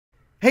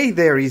Hey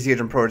there, Easy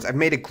Agent Pros. I've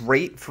made a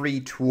great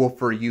free tool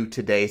for you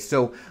today.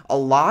 So a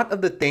lot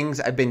of the things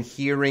I've been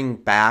hearing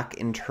back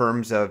in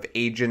terms of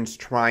agents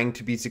trying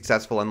to be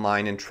successful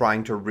online and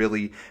trying to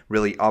really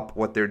up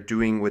what they're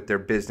doing with their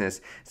business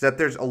is that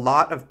there's a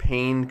lot of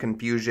pain,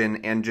 confusion,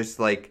 and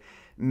just like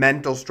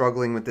mental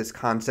struggling with this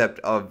concept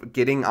of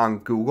getting on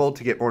Google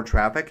to get more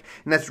traffic.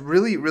 And that's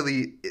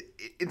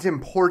it's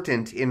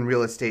important in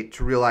real estate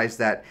to realize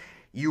that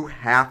you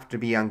have to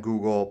be on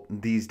Google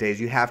these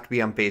days. You have to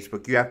be on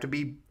Facebook. You have to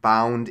be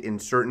bound in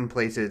certain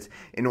places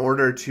in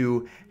order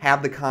to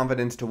have the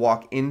confidence to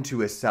walk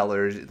into a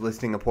seller's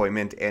listing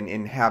appointment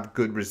and have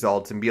good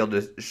results and be able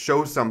to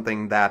show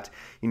something that,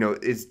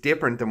 is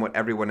different than what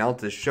everyone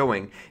else is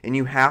showing. And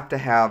you have to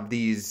have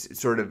these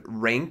sort of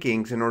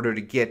rankings in order to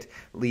get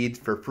leads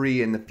for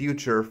free in the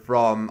future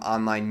from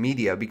online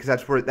media, because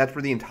that's where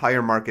the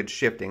entire market's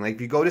shifting. Like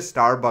if you go to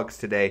Starbucks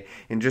today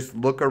and just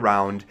look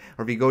around,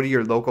 or if you go to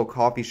your local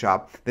coffee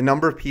shop, the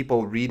number of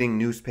people reading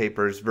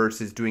newspapers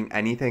versus doing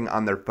anything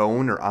on their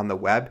phone or on the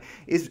web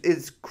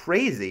is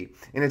crazy.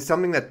 And it's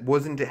something that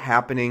wasn't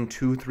happening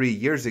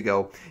 2-3 years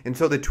ago. And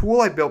so the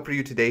tool I built for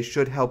you today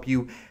should help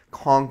you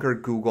conquer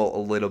Google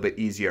a little bit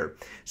easier.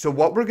 So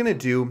what we're going to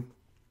do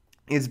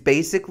is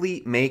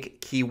basically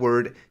make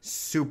keyword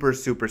super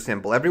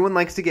simple. Everyone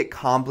likes to get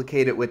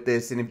complicated with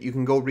this, and if you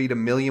can go read a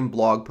million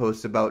blog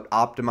posts about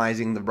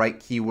optimizing the right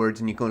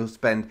keywords, and you can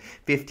spend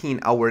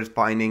 15 hours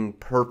finding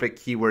perfect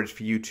keywords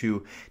for you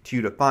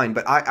to find.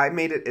 But I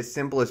made it as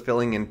simple as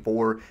filling in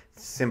 4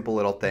 simple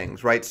little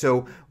things, right?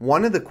 So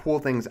one of the cool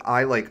things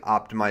I like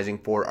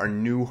optimizing for are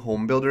new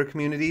home builder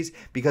communities,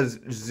 because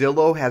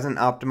Zillow hasn't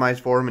optimized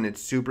for them and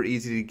it's super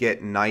easy to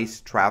get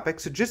nice traffic.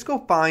 So just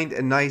go find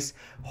a nice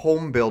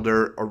home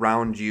builder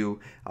around you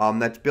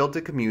that's built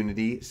a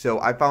community. So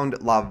I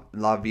found La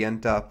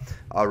Vienta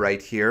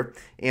right here,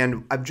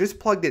 and I've just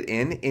plugged it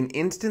in, and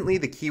instantly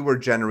the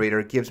keyword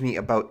generator gives me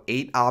about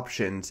 8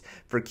 options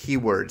for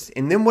keywords.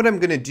 And then what I'm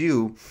going to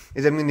do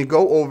is I'm going to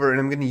go over and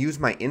I'm going to use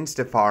my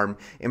Instafarm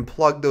and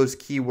plug those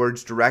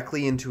keywords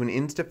directly into an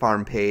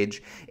Instafarm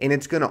page, and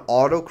it's going to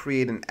auto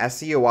create an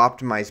SEO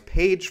optimized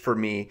page for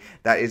me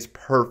that is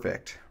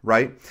perfect,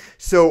 right?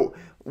 So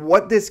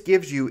what this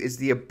gives you is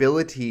the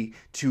ability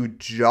to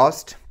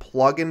just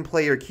plug and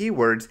play your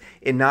keywords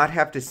and not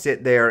have to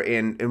sit there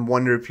and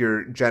wonder if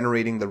you're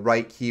generating the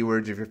right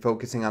keywords, if you're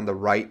focusing on the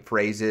right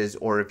phrases,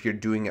 or if you're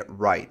doing it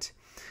right.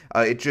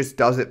 It just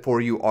does it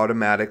for you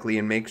automatically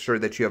and makes sure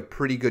that you have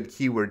pretty good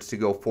keywords to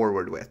go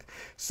forward with.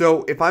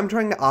 So if I'm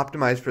trying to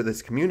optimize for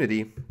this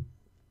community,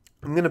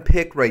 I'm going to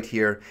pick right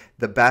here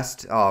the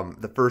best,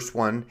 the first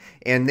one,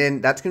 and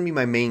then that's going to be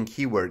my main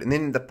keyword. And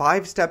then the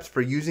 5 steps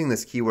for using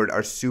this keyword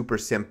are super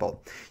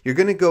simple. You're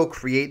going to go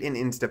create an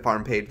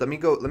Instafarm page. Let me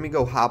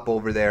go hop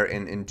over there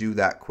and do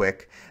that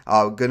quick.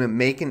 Going to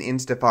make an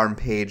Instafarm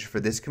page for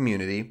this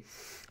community.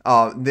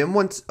 Then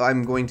what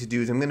I'm going to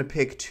do is I'm going to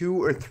pick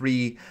 2 or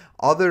 3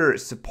 other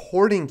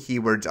supporting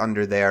keywords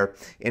under there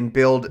and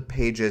build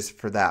pages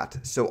for that.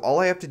 So all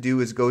I have to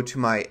do is go to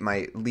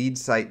my lead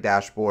site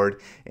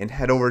dashboard and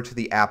head over to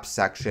the apps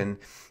section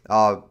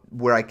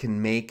where I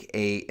can make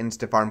a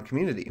Instafarm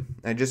community.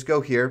 I just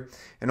go here,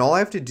 and all I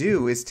have to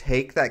do is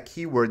take that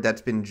keyword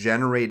that's been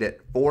generated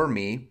for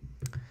me,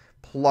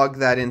 plug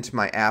that into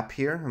my app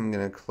here. I'm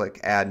going to click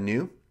add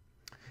new,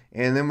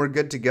 and then we're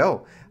good to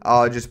go.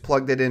 Just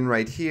plugged it in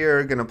right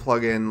here. Gonna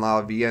plug in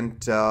La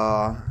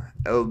Vienta,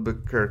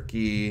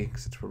 Albuquerque,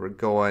 because that's where we're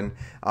going.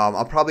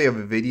 I'll probably have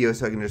a video,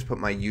 so I can just put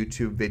my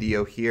YouTube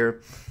video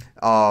here.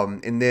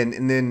 And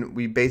then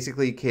we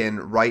basically can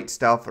write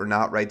stuff or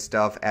not write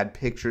stuff, add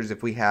pictures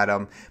if we had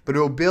them, but it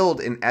will build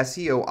an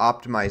SEO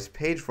optimized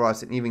page for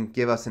us and even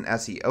give us an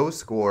SEO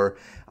score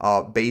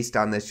based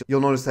on this.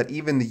 You'll notice that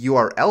even the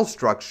URL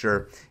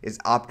structure is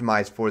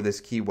optimized for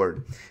this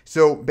keyword.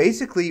 So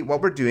basically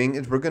what we're doing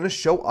is we're going to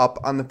show up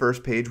on the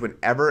first page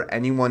whenever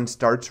anyone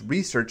starts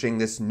researching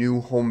this new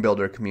home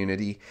builder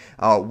community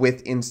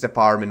with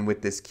Instafarm and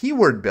with this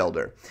keyword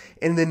builder.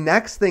 And the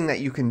next thing that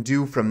you can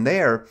do from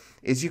there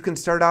is you can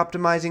start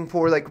optimizing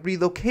for like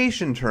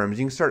relocation terms.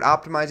 You can start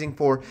optimizing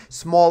for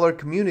smaller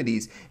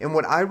communities. And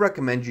what I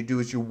recommend you do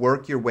is you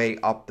work your way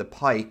up the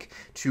pike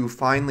to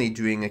finally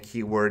doing a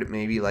keyword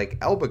maybe like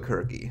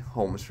Albuquerque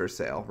homes for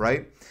sale,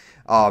 right?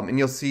 And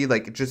you'll see,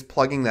 like, just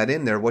plugging that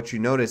in there, what you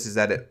notice is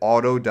that it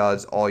auto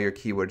does all your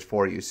keywords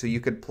for you. So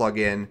you could plug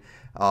in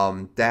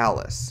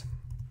Dallas,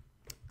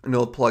 and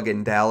it'll plug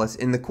in Dallas.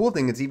 And the cool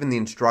thing is even the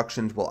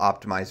instructions will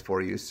optimize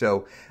for you.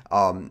 So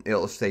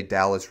it'll say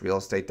Dallas real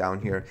estate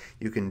down here.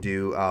 You can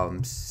do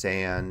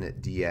San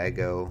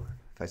Diego,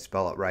 if I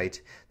spell it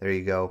right. There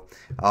you go.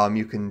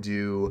 You can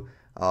do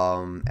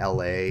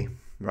LA.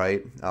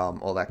 right?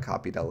 All that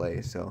copied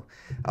LA. So,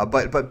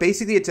 but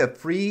basically, it's a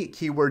free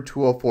keyword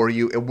tool for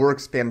you. It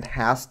works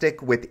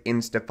fantastic with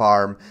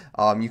Instafarm.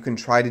 You can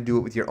try to do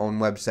it with your own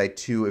website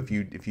too. If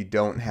you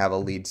don't have a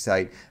lead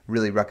site,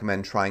 really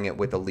recommend trying it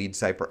with a lead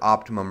site for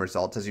optimum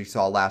results. As you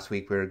saw last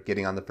week, we were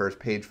getting on the first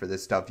page for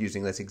this stuff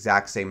using this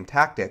exact same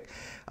tactic.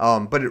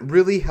 But it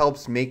really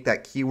helps make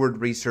that keyword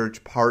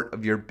research part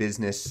of your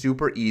business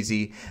super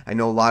easy. I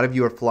know a lot of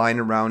you are flying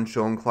around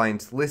showing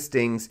clients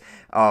listings,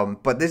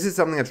 but this is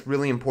something that's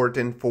really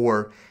important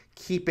for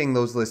keeping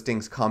those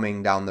listings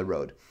coming down the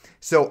road.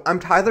 So I'm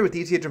Tyler with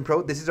Easy Agent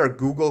Pro. This is our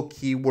Google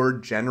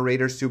Keyword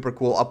Generator. Super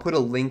cool. I'll put a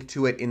link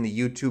to it in the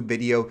YouTube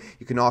video.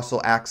 You can also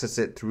access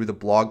it through the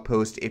blog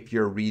post if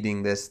you're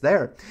reading this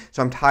there.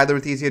 So I'm Tyler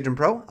with Easy Agent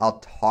Pro. I'll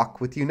talk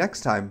with you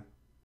next time.